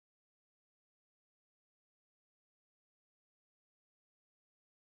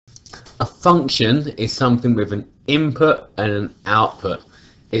A function is something with an input and an output.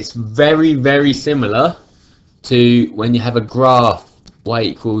 It's very, very similar to when you have a graph, y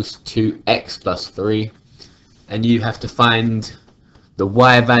equals 2x plus 3, and you have to find the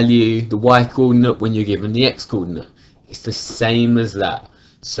y value, the y coordinate when you're given the x coordinate. It's the same as that.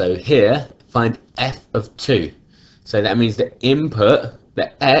 So here, find f of 2. So that means the input,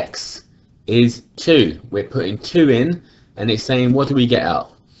 the x, is 2. We're putting 2 in, and it's saying, what do we get out?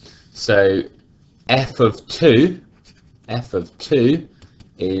 So f of 2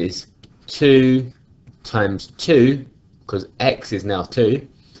 is 2 times 2, because x is now 2,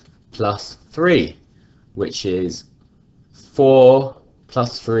 plus 3, which is 4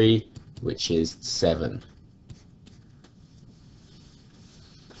 plus 3, which is 7.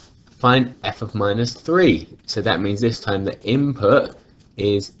 Find f of minus 3. So that means this time the input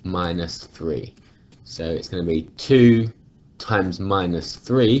is minus 3. So it's going to be 2 times minus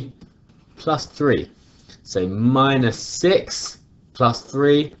 3 plus 3. So minus 6 plus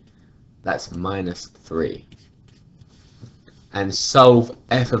 3, that's minus 3. And solve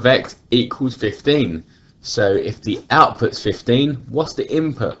f of x equals 15. So if the output's 15, what's the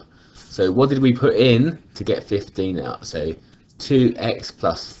input? So what did we put in to get 15 out? So 2x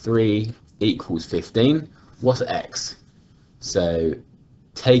plus 3 equals 15. What's x? So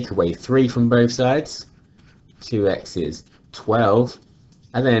take away 3 from both sides. 2x is 12.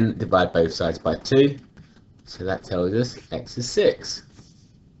 And then divide both sides by 2. So that tells us x is 6.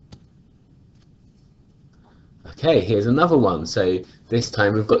 Okay, here's another one. So this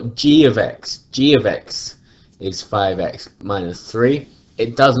time we've got g of x. G of x is 5x minus 3.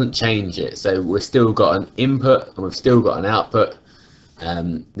 It doesn't change it. So we've still got an input and we've still got an output.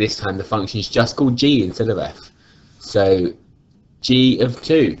 This time the function is just called g instead of f. So g of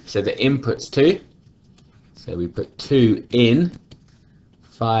 2. So the input's 2. So we put 2 in.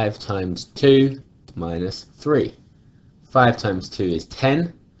 5 times 2 minus 3. 5 times 2 is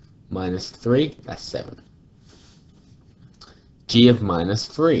 10. Minus 3, that's 7. G of minus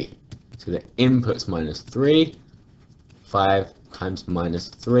 3. So the input's minus 3. 5 times minus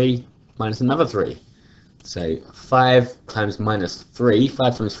 3 minus another 3. So 5 times minus 3,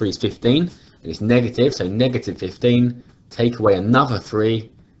 5 times 3 is 15. And it's negative, so negative 15. Take away another 3,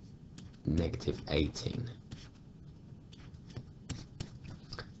 negative 18.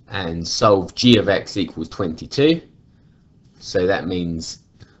 And solve g of x equals 22. So that means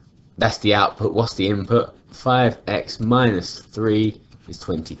that's the output. What's the input? 5x minus 3 is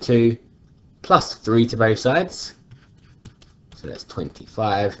 22, plus 3 to both sides. So that's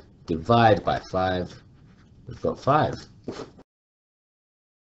 25. Divide by 5. We've got 5.